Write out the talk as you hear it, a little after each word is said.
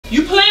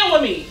You playing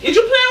with me? Is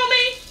you playing with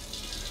me?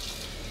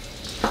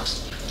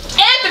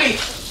 Anthony!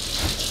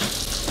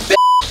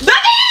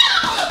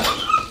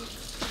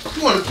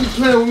 You wanna keep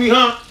playing with me,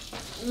 huh?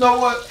 You know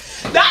what?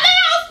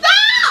 Donnell,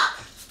 stop!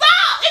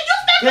 Stop! If you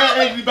step Can't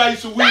everybody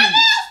some weed.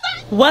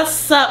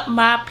 What's up,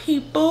 my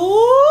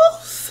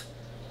peoples?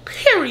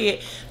 Period.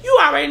 You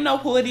already know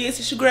who it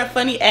is. It's your girl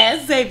Funny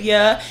Ass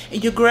Xavier,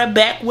 and your girl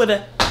back with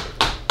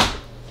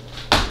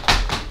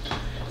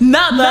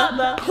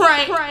another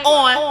prank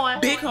on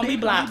Big Homie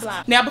Blocks.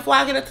 Now, before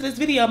I get into this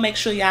video, make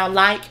sure y'all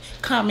like,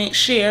 comment,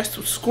 share,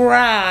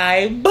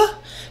 subscribe.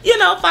 You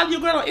know, follow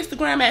your girl on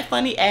Instagram at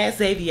Funny Ass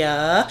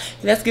Xavier.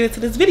 Let's get into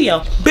this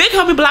video. Big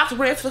Homie Blocks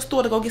ran to the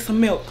store to go get some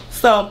milk.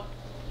 So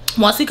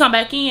once he come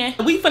back in,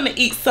 we finna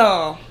eat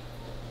some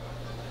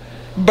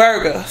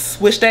burgers,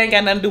 which they ain't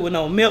got nothing to do with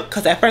no milk,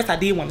 because at first I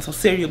did want some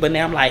cereal, but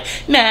now I'm like,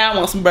 nah, I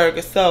want some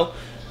burgers. So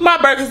my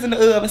burgers in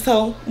the oven.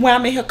 So when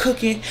I'm in here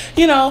cooking,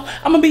 you know,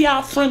 I'm gonna be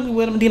all friendly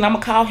with him, then I'm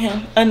gonna call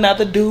him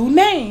another dude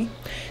name.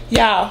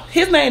 Y'all,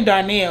 his name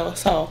Darnell.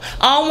 So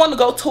I don't want to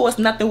go towards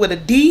nothing with a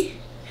D,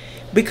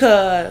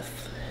 because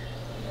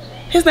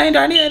his name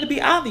Darnell to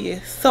be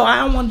obvious. So I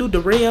don't want to do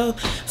the real.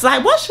 So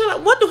like,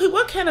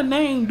 what kind of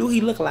name do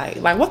he look like?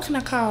 Like, what can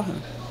I call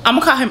him? I'm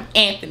gonna call him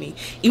Anthony.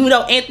 Even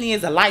though Anthony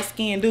is a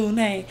light-skinned dude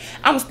name,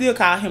 I'm gonna still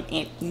call him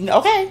Anthony,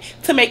 okay?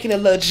 To make it a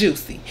little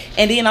juicy.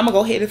 And then I'm gonna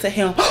go ahead and tell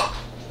him,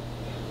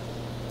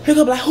 he'll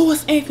go be like, who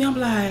is Anthony? I'm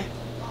like,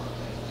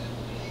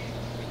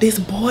 this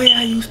boy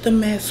I used to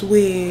mess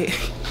with.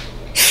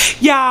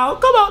 Y'all,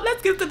 come on,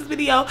 let's get into this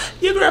video.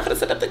 Your girl finna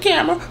set up the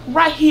camera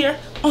right here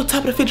on top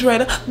of the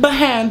refrigerator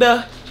behind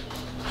the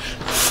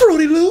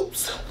Fruity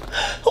Loops.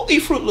 Who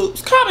eat Fruit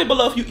Loops? Comment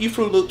below if you eat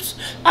Fruit Loops.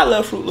 I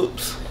love Fruit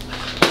Loops.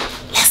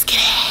 Let's get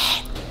it.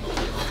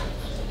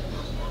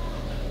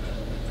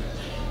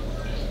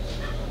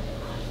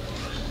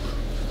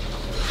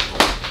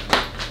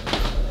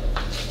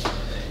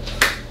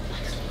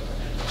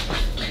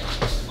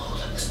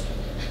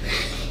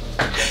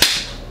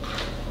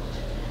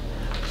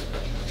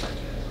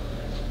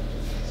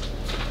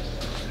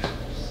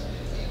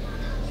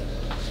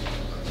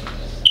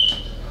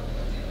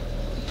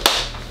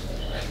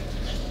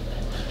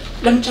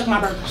 Let me check my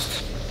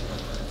burgers.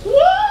 Woo!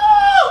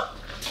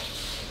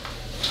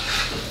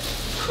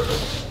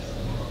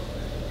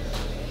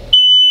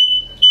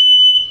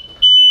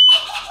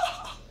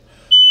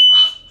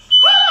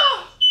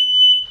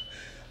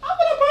 I'm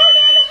gonna burn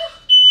that out.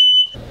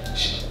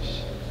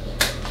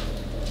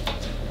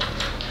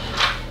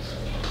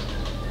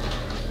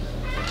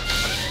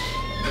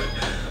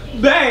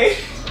 Babe,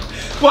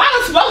 why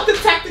the smoke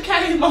detector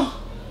came on?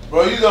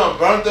 Bro, you gonna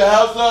burn the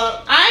house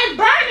up? I ain't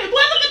burning. Boy,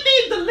 look at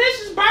these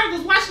delicious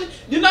burgers. Watch it.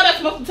 You know that's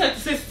smoke detector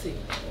consistency.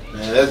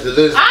 Man, that's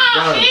delicious.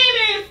 Ah, and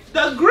it's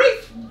the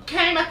grease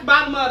came at the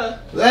bottom of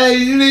the. Hey,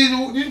 you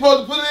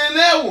supposed to put it in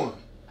that one.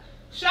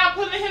 Should I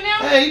put it in now?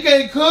 Hey, you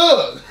can't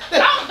cook.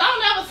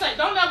 Don't ever say.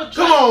 Don't ever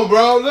try. Come on,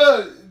 bro.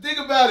 Look, think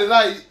about it.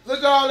 Like, look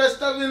at all that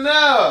stuff in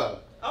there.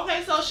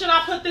 Okay, so should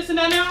I put this in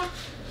there now?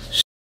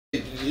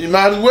 You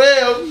might as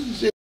well.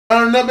 Shit,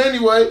 burning up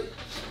anyway.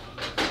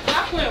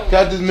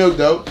 Got this milk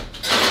though.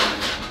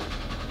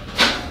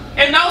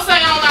 And don't say I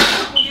don't like to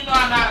cook when you know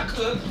I'm not a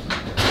cook.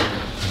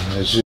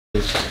 That shit.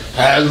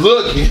 I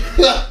look. Why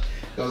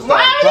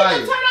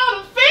did you turn on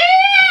the fan?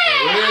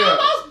 Yeah. I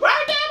almost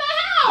burned down the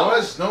house. Oh,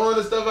 it's snowing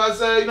and stuff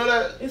outside. You know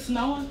that? It's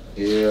snowing?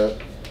 Yeah.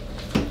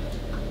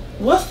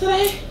 What's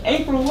today?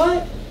 April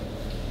what?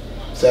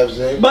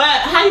 17. But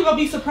how you gonna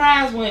be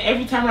surprised when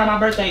every time around my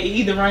birthday it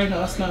either rain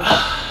or snow?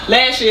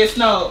 Last year it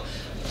snowed.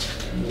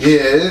 Yeah,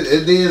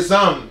 it did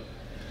something.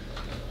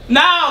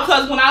 No,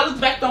 because when I look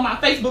back on my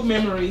Facebook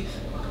memories,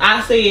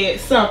 I said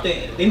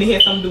something. Then it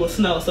had something to do with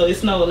snow. So it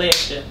snowed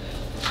last year.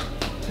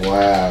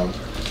 Wow.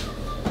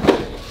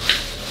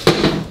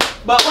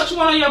 But what you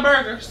want on your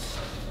burgers?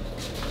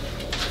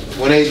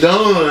 When they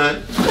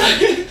done,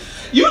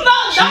 you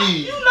know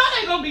cheese. You know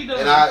they gonna be done.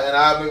 And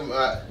I make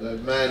my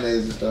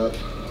mayonnaise and stuff.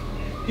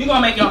 You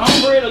gonna make your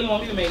own bread or you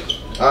want me to make it?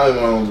 I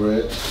make my own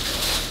bread.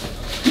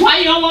 Why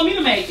you don't want me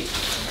to make it?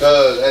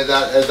 Cause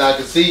as I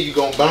can see, you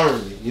gonna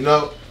burn me. You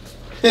know.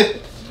 You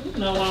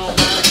know I don't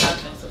burn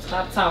nothing, so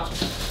stop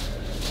talking.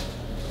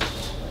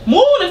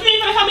 Move if you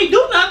ain't gonna help me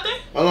do nothing.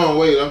 Hold on,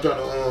 wait. I'm trying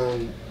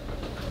to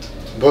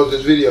post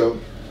this video.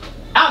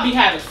 I'll be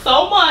having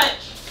so much.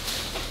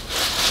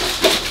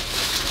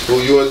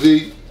 Who, you and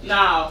Z?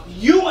 Nah,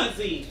 you and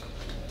Z.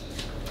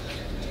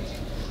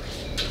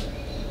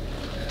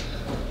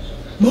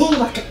 Move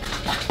like a.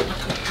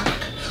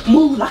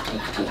 Move like a.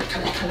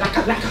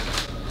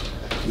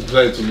 You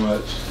play too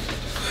much.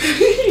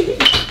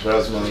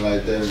 Bro, something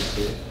like that and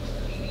shit.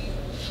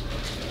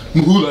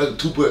 Move like a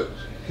toothbrush.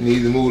 You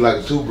need to move like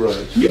a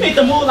toothbrush. You need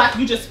to move like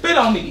you just spit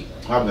on me.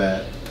 My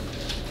bad.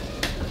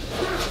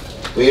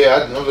 But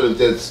yeah, I'm gonna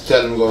just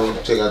tell them to go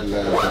check out the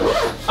lab.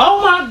 Oh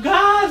my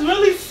God, it's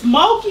really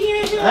smoky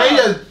in here. Hey,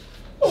 just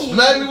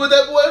smack me with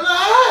that boy in the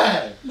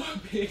eye. My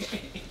bad.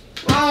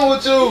 What's wrong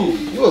with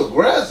you? You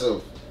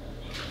aggressive.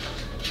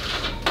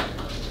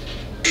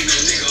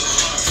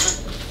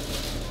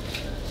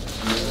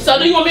 So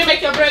do you want me to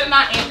make your bread or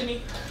not,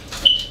 Anthony?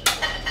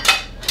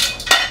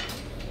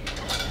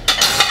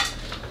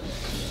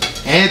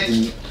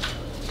 Anthony?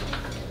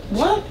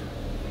 What?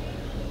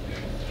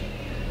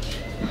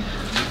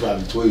 You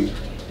probably tweet.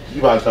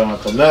 You probably talking about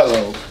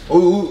Canelo.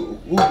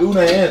 Who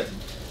named Anthony?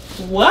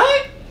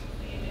 What?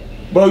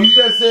 Bro, you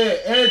just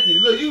said Anthony.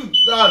 Look, you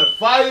started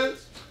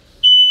fires.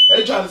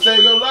 They trying to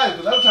save your life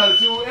because I'm trying to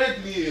see who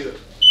Anthony is.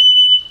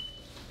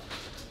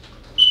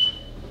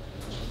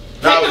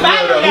 Now, who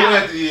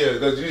Anthony is?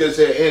 Because you just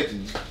said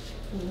Anthony.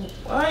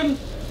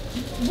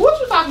 What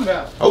you talking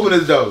about? Open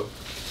this door.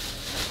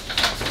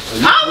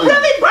 I'm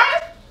really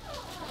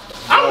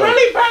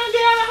burning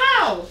down the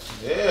house.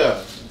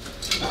 Yeah.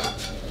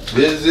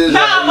 This is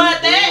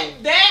but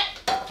that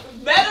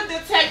metal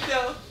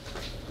detector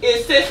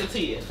is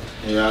sensitive.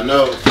 Yeah, I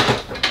know.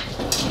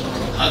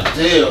 I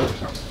tell.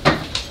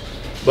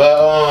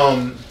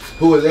 But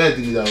who is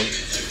Anthony though?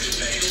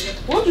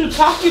 What you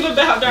talking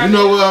about, Darnell? You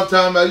know what I'm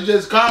talking about. You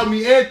just called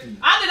me Anthony.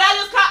 Why would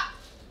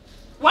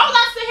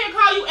I sit here and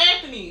call you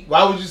Anthony?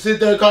 Why would you sit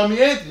there and call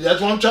me Anthony? That's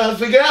what I'm trying to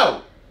figure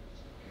out.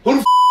 Who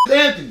the is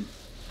Anthony?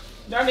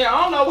 Darnell,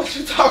 I don't know what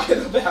you're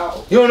talking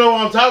about. You don't know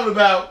what I'm talking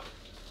about?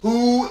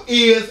 Who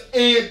is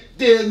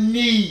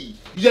Anthony?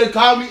 You just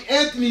called me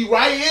Anthony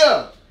right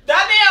here.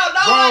 Darnell,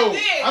 no, I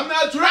did. I'm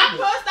not tripping. I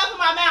put stuff in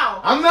my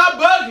mouth. I'm not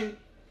bugging.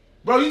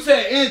 Bro, you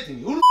said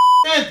Anthony. Who the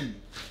Anthony?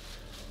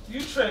 You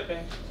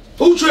tripping.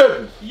 Who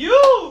tripping?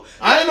 You.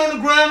 I ain't on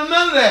the ground or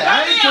none of that. Darnell,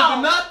 I ain't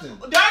tripping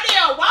nothing.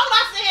 Darnell, why would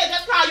I sit here and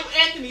just call you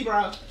Anthony,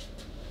 bro?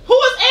 Who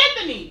is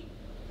Anthony?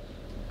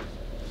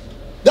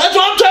 That's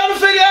what I'm trying to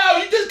figure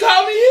out. You just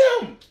called me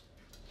him.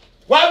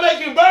 Why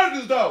making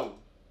burgers though?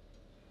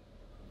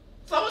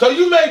 So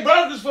you make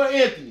burgers for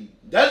Anthony.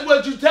 That's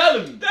what you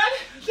telling me.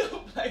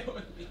 Don't play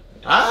with me.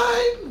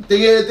 I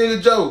think everything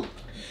a joke.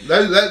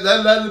 Let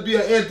it be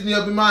an Anthony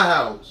up in my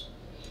house.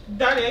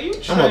 Darnell, you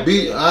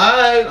tripping.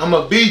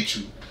 I'ma beat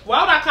you.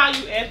 Why would I call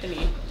you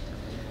Anthony?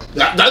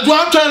 That's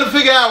what I'm trying to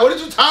figure out. What are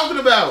you talking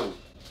about?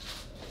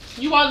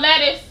 You want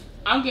lettuce?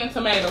 I'm getting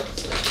tomatoes.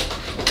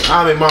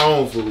 I make my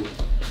own food.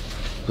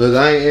 Cause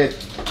I ain't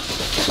Anthony.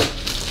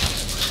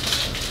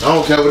 I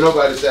don't care what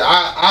nobody said.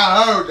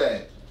 I heard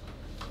that.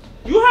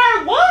 You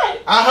heard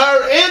what? I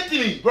heard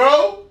Anthony,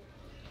 bro.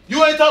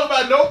 You ain't talking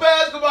about no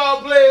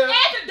basketball player.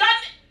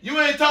 Anthony, you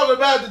ain't talking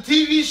about the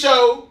TV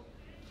show.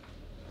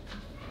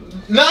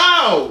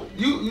 No,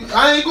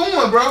 I ain't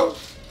going, bro.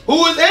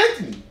 Who is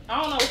Anthony?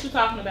 I don't know what you're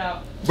talking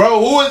about.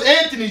 Bro, who is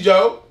Anthony,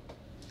 Joe?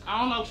 I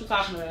don't know what you're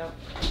talking about.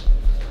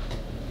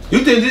 You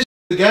think this is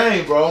the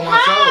game, bro? On my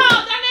soul. Daniel,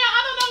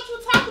 I don't know what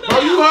you're talking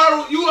about. Bro,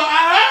 I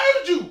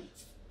heard you.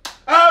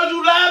 I heard you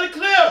loud and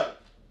clear.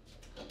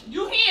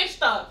 You hearing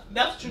stuff.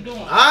 That's what you're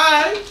doing.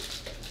 Alright.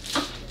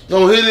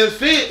 Gonna hear this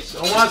fits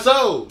on my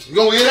soul. You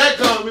gonna hear that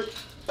coming.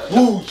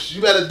 Whoosh,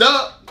 you better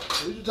duck.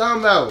 What you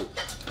talking about?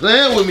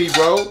 Playing with me,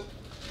 bro.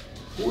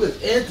 Who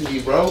is Anthony,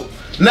 bro?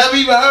 Never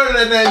even heard of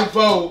that name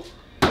before,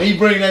 and you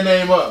bring that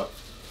name up.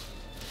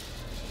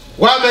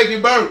 Why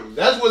making burgers?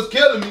 That's what's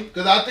killing me,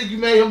 because I think you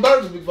made him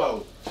burgers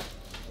before.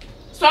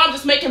 So I'm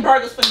just making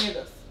burgers for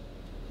niggas.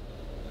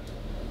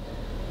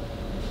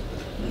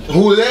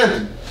 Who is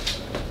Anthony?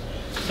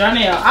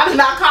 Darnell, I did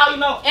not call you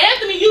no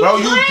Anthony. Bro,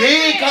 you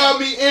did call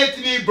me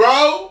Anthony,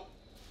 bro.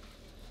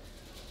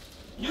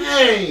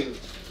 Dang.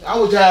 I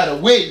wish I had a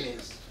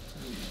witness.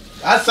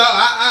 I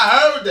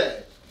heard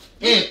that.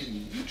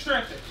 Anthony. You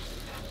tripping.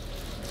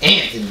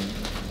 Anthony.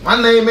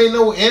 My name ain't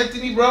no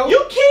Anthony, bro.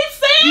 You keep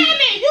saying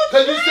it.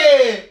 Because you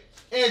said,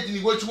 Anthony,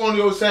 what you want on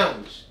your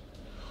sandwich?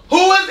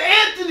 Who is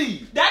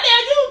Anthony? Darnell,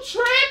 you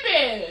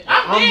tripping.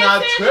 I'm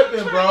not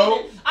tripping,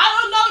 bro. I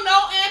don't know no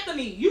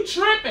Anthony. You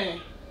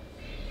tripping.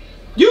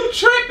 You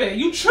tripping.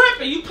 You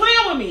tripping. You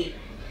playing with me.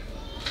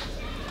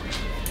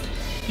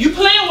 You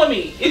playing with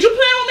me. Is you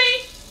playing with me?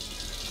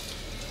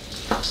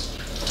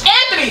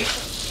 Anthony.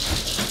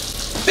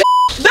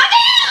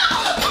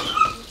 Darnell!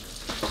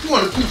 You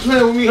want to keep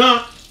playing with me,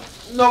 huh?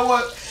 You know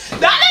what?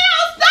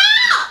 Darnell,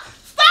 stop!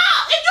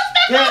 Stop! If you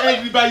step Can't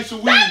anybody some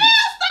weed. Darnell,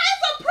 stop!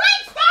 It's a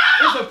prank! Stop!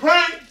 It's a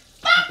prank?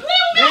 Stop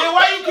playing with me! Man,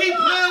 why you keep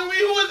playing with me?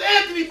 Who is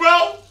Anthony, bro?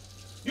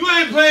 You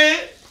ain't playing.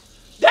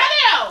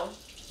 Darnell!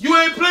 You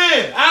ain't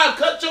playing. I'll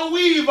cut your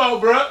weave off,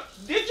 bro.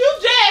 Did you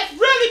just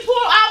really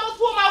almost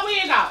pull my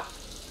wig out?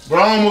 Bro,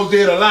 I almost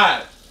did a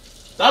lot.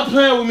 Stop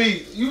playing with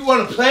me. You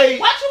want to play?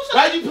 Why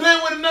you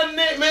playing with another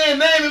man's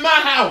name in my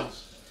house?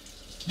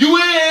 You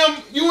and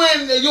him,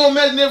 your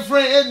imaginary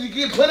friend Anthony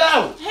get put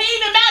out. He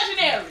ain't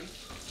imaginary.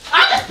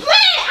 I'm just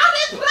playing.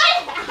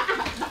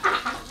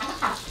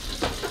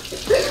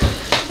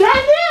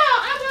 Danielle,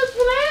 I'm just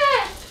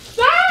playing.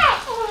 Stop.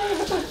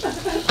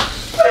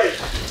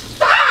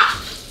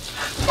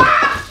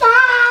 Stop.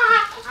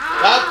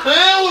 Stop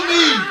playing with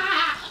me.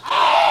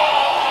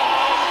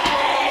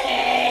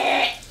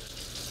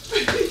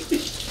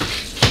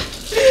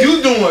 You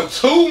doing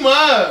too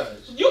much.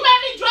 You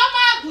made me drop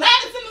my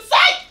glasses in the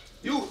sink.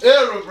 You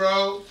error,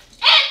 bro.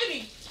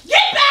 Anthony,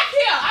 get back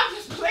here. I'm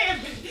just playing.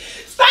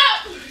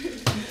 Stop.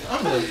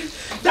 I'm gonna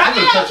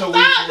Danielle, cut your stop.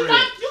 weave for real.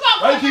 You gonna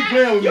Why you keep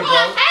playing with me, bro? You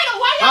a hater.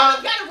 Why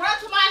y'all gotta run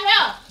to my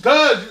hair?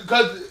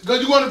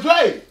 Cause you want to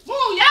play. Woo,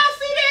 y'all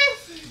see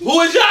this? Who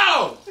is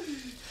y'all?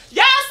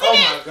 Y'all see Oh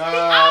this? my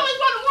God. He always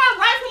want to run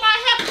right from my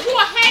hair because you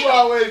a hater. You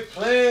always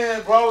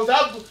playing, bro.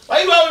 Stop.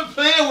 Why you always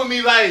playing with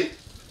me like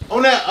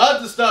on that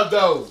other stuff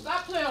though?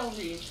 Stop playing with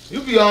me.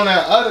 You be on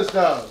that other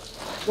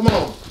stuff. Come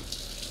on.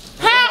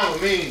 How? Come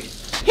on, me.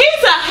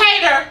 He's a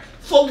hater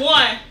for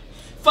one.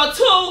 For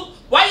two,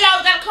 why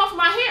y'all gotta come for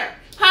my hair?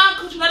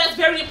 Huh? Cause you know that's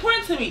very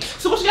important to me.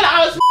 So what you gotta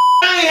always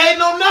I ain't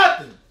hating on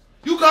nothing.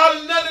 You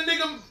calling another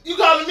nigga, you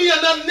calling me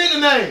another nigga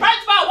name.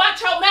 First of all,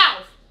 watch your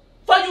mouth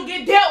before you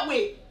get dealt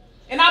with.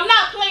 And I'm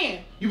not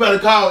playing. You better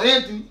call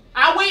Anthony.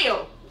 I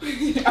will.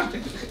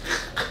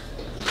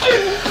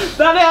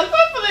 So now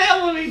quit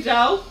playing with me,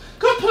 Joe.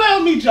 Quit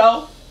playing with me,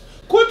 Joe.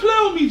 Quit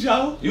playing with me,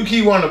 Joe. You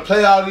keep wanting to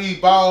play all these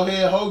bald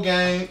head whole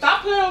games.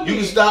 Stop playing with me. You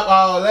can stop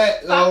all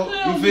that, Stop though.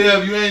 playing You with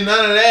feel if you ain't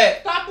none of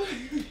that. Stop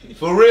playing.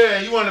 For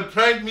real, you want to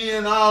prank me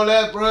and all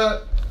that,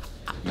 bruh?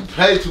 You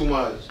play too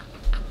much.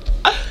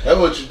 That's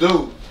what you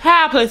do.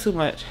 How I play too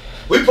much?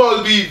 We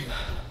supposed to be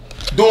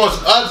doing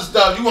some other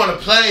stuff. You want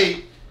to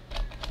play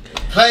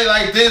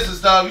like this and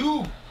stuff.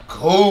 You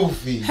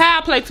goofy. How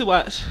I play too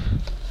much?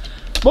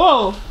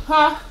 Whoa,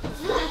 huh?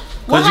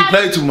 Because you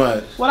play too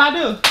much. What I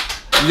do?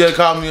 You just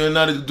call me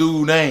another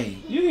dude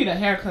name. You need a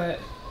haircut.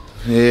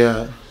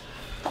 Yeah.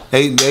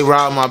 They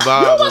robbed my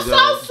barber. You was so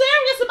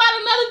serious about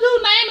another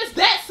dude name. Is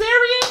that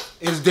serious?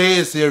 It's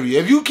dead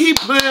serious. If you keep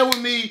playing with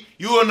me,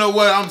 you will know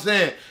what I'm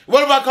saying.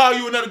 What if I call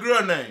you another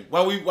girl name?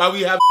 Why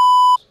we have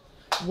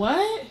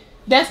What?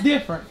 That's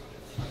different.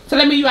 So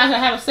that means you out here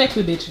having sex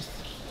with bitches.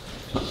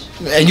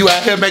 and you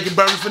out here making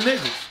burgers for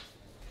niggas.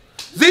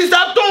 Z,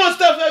 stop throwing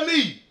stuff at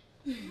me.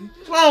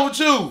 What's wrong with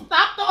you?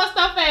 Stop throwing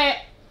stuff at.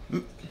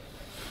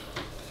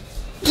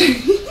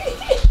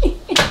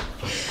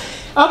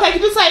 Okay,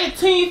 can you say the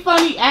Team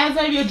Funny as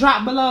Xavier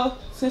drop below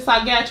since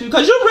I got you?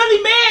 Cause you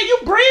really mad. You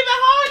breathing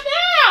hard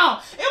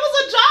down. It was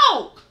a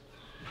joke.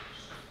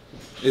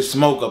 It's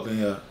smoke up in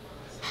here.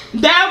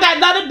 That got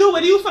nothing to do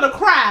with you for the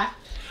cry.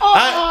 Oh,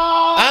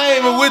 I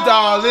ain't even with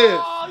all this.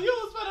 Oh, you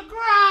was for the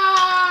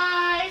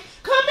cry.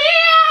 Come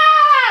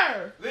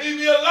here. Leave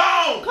me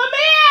alone. Come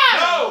here.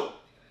 No.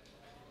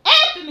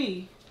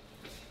 Anthony.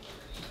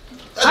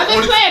 I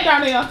just played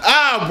down there.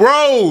 Ah,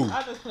 bro.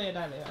 I just played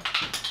down there.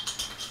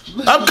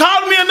 I'm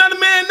calling me another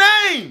man's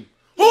name.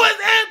 Who is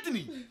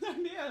Anthony?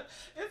 Yeah,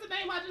 it's a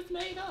name I just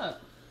made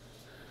up.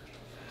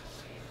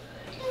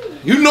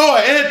 You know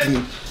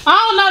Anthony. I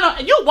don't know. No,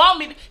 you want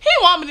me? He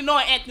want me to know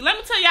Anthony. Let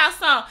me tell y'all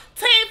something.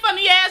 Team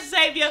Funny Ass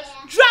Xavier,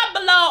 drop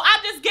below. I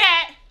just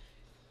got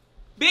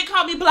Big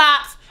Homie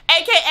Blocks,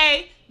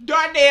 aka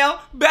Darnell,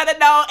 better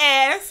known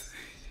as.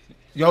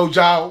 Yo,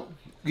 y'all,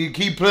 you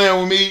keep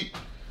playing with me.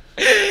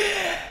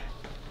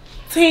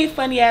 Team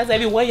Funny Ass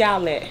Xavier, where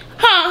y'all at?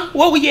 Huh?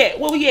 Where we at?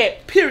 Where we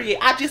at? Period.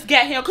 I just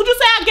got him. Could you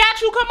say I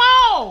got you? Come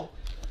on.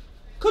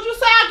 Could you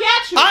say I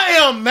got you?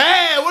 I am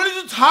mad. What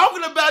are you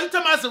talking about? You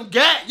talking about some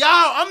gat? Y'all,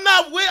 I'm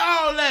not with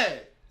all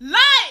that.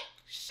 Like,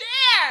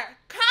 share,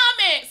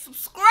 comment,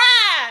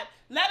 subscribe.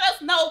 Let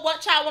us know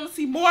what y'all want to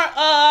see more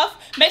of.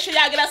 Make sure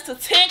y'all get us to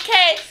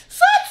 10K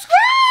subscribers.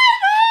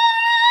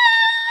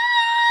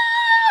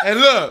 And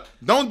look,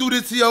 don't do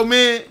this to your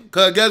man,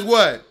 because guess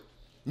what?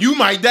 You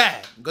might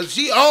die, because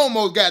she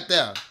almost got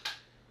there.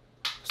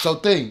 So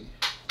think.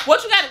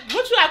 What you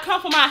gotta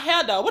come for my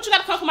hair though? What you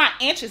gotta come for my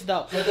inches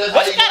though? That's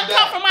What you gotta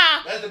come for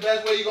my? That's the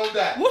best way you gonna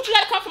die. What you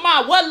gotta come for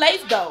my what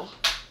lace though?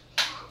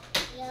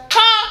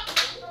 Huh?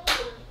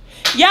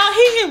 Y'all,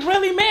 he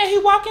really mad. He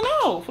walking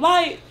off.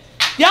 Like,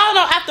 y'all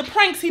know after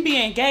pranks he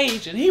be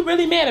engaging. He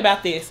really mad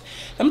about this.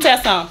 Let me tell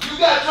you something. You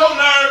got your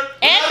nerve.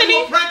 Anthony.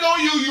 When I do a prank on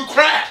you, you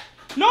cry.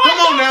 No, Come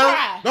I on now.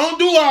 cry. Don't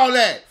do all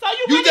that. So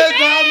you really just mad?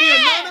 called me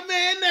another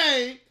man's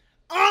name.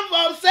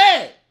 I'm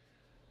upset.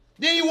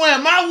 Then you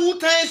wearing my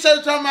Wu-Tang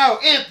shirt talking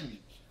about Anthony.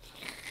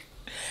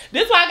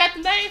 This is where I got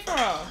the name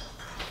from.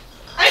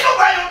 Ain't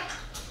nobody.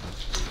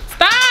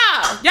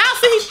 Stop! Y'all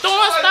see he's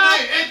throwing stuff?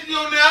 Anthony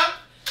on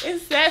there.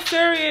 It's that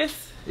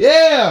serious.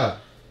 Yeah.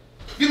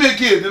 Give me a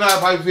kiss, then I'll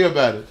probably feel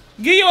better.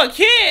 Give you a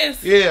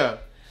kiss? Yeah.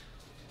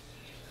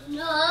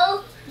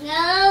 No,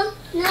 no,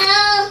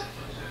 no.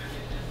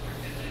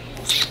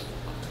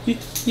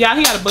 Y'all,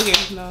 he got a booger in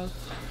his nose.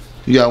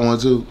 You got one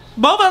too?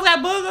 Both of us got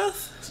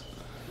boogers?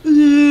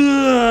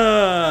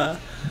 Ugh.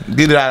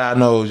 Get it out of our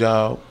nose,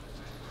 y'all.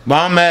 But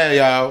I'm mad,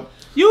 y'all.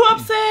 You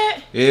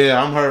upset?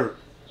 Yeah, I'm hurt.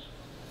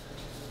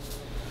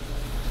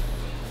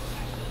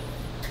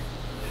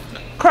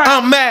 Cry.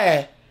 I'm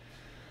mad.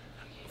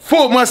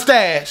 Full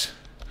mustache.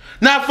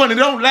 Not funny,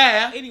 don't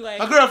laugh. Anyway.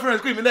 My girlfriend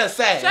screaming, that's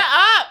sad. Shut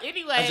up.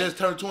 Anyway. I just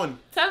turned 20.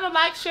 Tell them to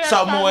like, share,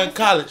 Sophomore in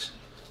college.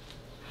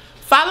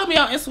 Follow me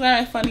on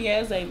Instagram at Funny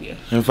Ass Xavier.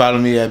 And follow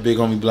me at Big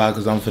Homie Block,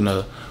 because I'm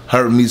finna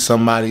hurt me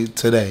somebody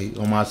today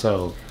on my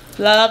soul.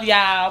 Love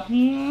y'all.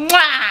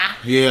 Mwah.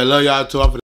 Yeah, love y'all too.